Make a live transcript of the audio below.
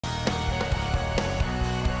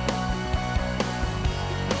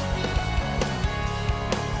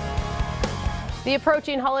The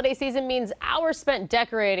approaching holiday season means hours spent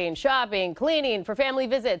decorating, shopping, cleaning for family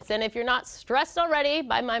visits. And if you're not stressed already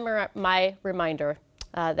by my reminder,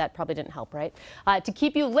 that probably didn't help, right? To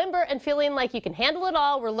keep you limber and feeling like you can handle it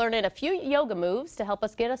all, we're learning a few yoga moves to help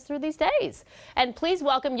us get us through these days. And please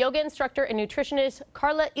welcome yoga instructor and nutritionist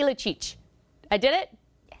Karla Ilicic. I did it?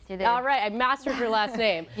 Yes, you did. All right, I mastered your last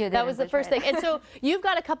name. That was the first thing. And so you've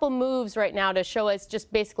got a couple moves right now to show us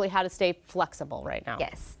just basically how to stay flexible right now.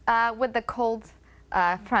 Yes, with the cold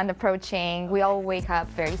front approaching, we all wake up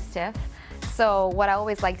very stiff. So what I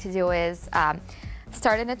always like to do is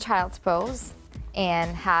start in a child's pose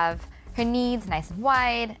and have her knees nice and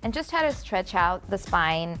wide and just try to stretch out the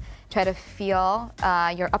spine. Try to feel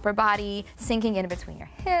your upper body sinking in between your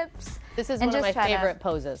hips. This is one of my favorite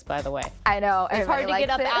poses, by the way. I know. It's hard to get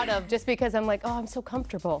up out of just because I'm like, oh, I'm so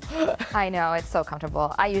comfortable. I know, it's so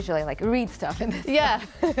comfortable. I usually like read stuff in this. Yeah.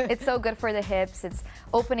 It's so good for the hips. It's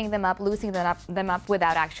opening them up, loosening them up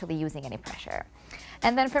without actually using any pressure.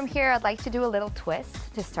 And then from here, I'd like to do a little twist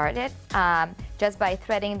to start it, just by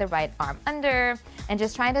threading the right arm under and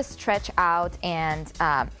just trying to stretch out and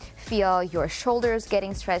feel your shoulders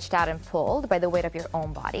getting stretched out and pulled by the weight of your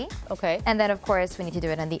own body. Okay. And then, of course, we need to do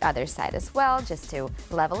it on the other side as well, just to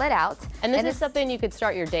level it out. And this is something you could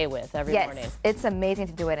start your day with every morning. Yes, it's amazing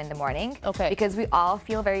to do it in the morning. Okay. Because we all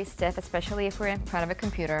feel very stiff, especially if we're in front of a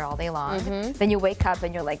computer all day long. Then you wake up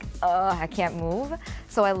and you're like, oh, I can't move.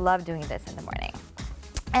 So I love doing this in the morning.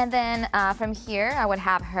 And then from here, I would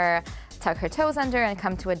have her tuck her toes under and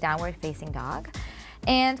come to a downward facing dog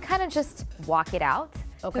and kind of just walk it out.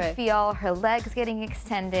 Okay. To feel her legs getting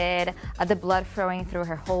extended, the blood flowing through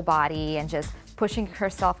her whole body and just pushing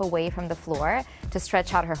herself away from the floor to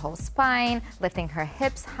stretch out her whole spine, lifting her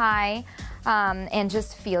hips high, and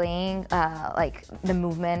just feeling like the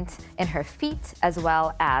movement in her feet as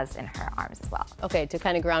well as in her arms as well. Okay, to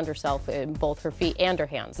kind of ground herself in both her feet and her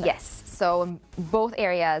hands. Then. Yes, so both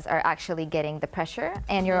areas are actually getting the pressure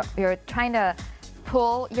and you're trying to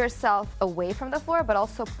pull yourself away from the floor but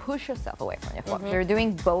also push yourself away from the floor. So you're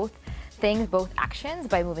doing both things, both actions,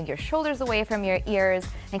 by moving your shoulders away from your ears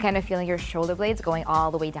and kind of feeling your shoulder blades going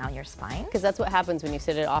all the way down your spine. Because that's what happens when you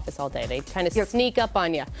sit at office all day. They kind of sneak up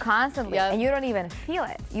on you. Constantly, and you don't even feel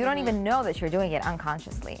it. You don't even know that you're doing it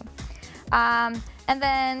unconsciously. And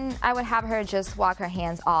then I would have her just walk her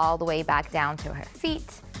hands all the way back down to her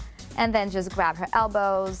feet and then just grab her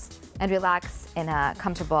elbows and relax in a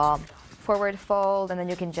comfortable forward fold, and then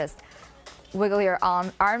you can just wiggle your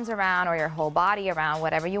arms around or your whole body around,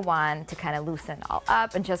 whatever you want, to kind of loosen it all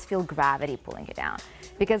up and just feel gravity pulling you down.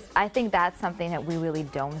 Because I think that's something that we really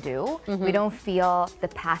don't do. We don't feel the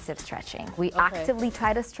passive stretching. We actively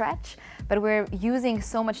try to stretch, but we're using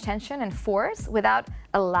so much tension and force without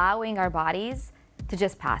allowing our bodies to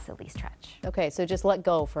just passively stretch. Okay, so just let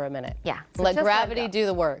go for a minute. Yeah. So let gravity do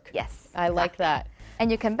the work. Yes. I like that. And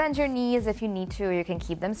you can bend your knees if you need to, or you can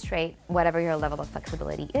keep them straight, whatever your level of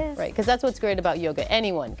flexibility is. Right, because that's what's great about yoga.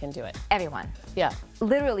 Anyone can do it. Everyone. Yeah.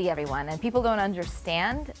 Literally everyone. And people don't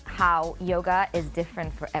understand how yoga is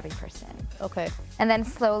different for every person. Okay. And then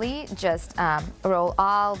slowly just roll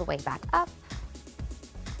all the way back up.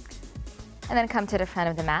 And then come to the front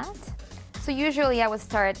of the mat. So usually I would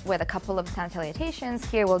start with a couple of sun salutations.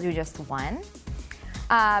 Here we'll do just one.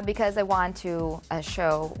 Because I want to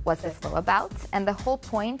show what's the flow about. And the whole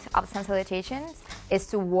point of sun salutations is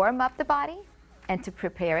to warm up the body and to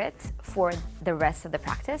prepare it for the rest of the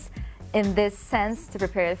practice. In this sense, to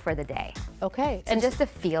prepare it for the day. Okay. So and just to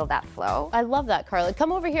feel that flow. I love that, Karla.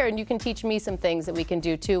 Come over here and you can teach me some things that we can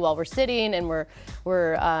do too while we're sitting and we're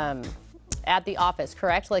at the office,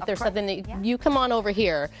 correct? Like there's something that you come on over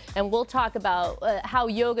here and we'll talk about how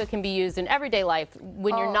yoga can be used in everyday life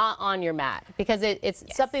when you're not on your mat, because it's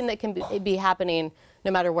something that can be happening no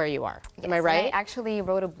matter where you are. Am I right? I actually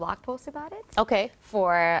wrote a blog post about it. Okay.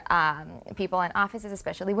 For people in offices,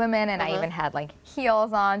 especially women, and I even had like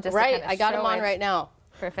heels on. Just right, to kind of I got them on right now.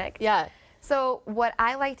 Perfect. Yeah. So what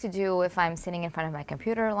I like to do if I'm sitting in front of my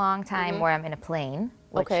computer a long time or I'm in a plane,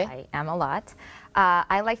 which I am a lot,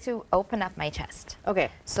 I like to open up my chest. Okay.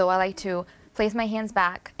 So I like to place my hands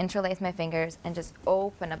back, interlace my fingers, and just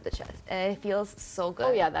open up the chest. And it feels so good.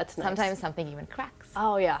 Oh yeah, that's nice. Sometimes something even cracks.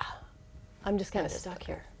 Oh yeah. I'm just kind of stuck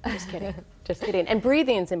here. Just kidding. Just kidding. And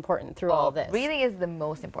breathing is important through all this. Breathing is the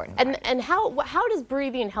most important part. And how does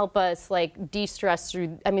breathing help us like de-stress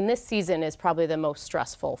through? I mean, this season is probably the most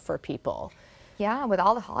stressful for people. Yeah, with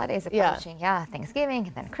all the holidays approaching. Yeah, Thanksgiving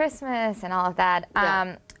and then Christmas and all of that.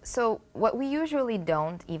 So what we usually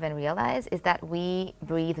don't even realize is that we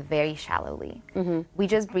breathe very shallowly. We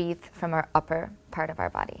just breathe from our upper part of our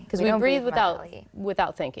body. Because we breathe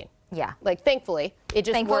without thinking. Yeah. Like, thankfully, it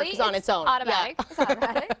just works on its own. Automatic. Yeah. It's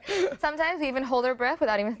automatic. Sometimes we even hold our breath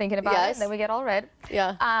without even thinking about it, and then we get all red.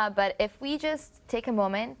 Yeah. But if we just take a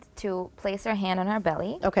moment to place our hand on our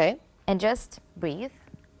belly Okay. and just breathe,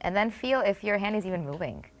 and then feel if your hand is even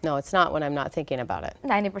moving. No, it's not when I'm not thinking about it.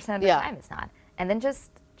 90% of the time it's not. And then just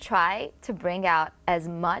try to bring out as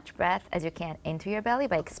much breath as you can into your belly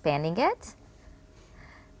by expanding it,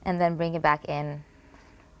 and then bring it back in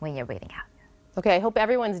when you're breathing out. Okay, I hope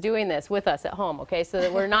everyone's doing this with us at home, okay, so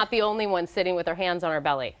that we're not the only ones sitting with our hands on our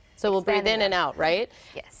belly. So we'll breathe in and out, right?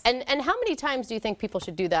 Yes. And how many times do you think people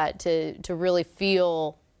should do that to really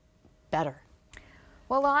feel better?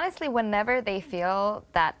 Well, honestly, whenever they feel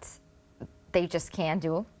that they just can't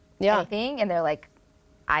do anything, and they're like,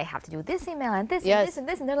 I have to do this email and this and this and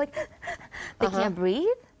this, and they're like, they can't breathe,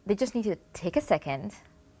 they just need to take a second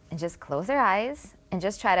and just close their eyes and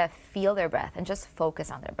just try to feel their breath and just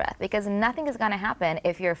focus on their breath, because nothing is going to happen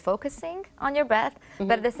if you're focusing on your breath,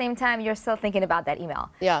 but at the same time you're still thinking about that email.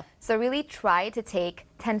 Yeah. So really try to take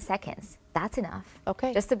 10 seconds. That's enough.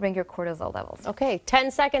 Okay. Just to bring your cortisol levels. Okay,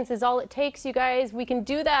 10 seconds is all it takes, you guys. We can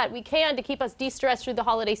do that. We can, to keep us de-stressed through the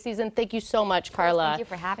holiday season. Thank you so much, Karla. Thank you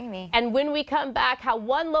for having me. And when we come back, how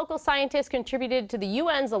one local scientist contributed to the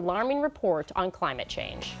UN's alarming report on climate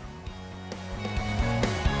change.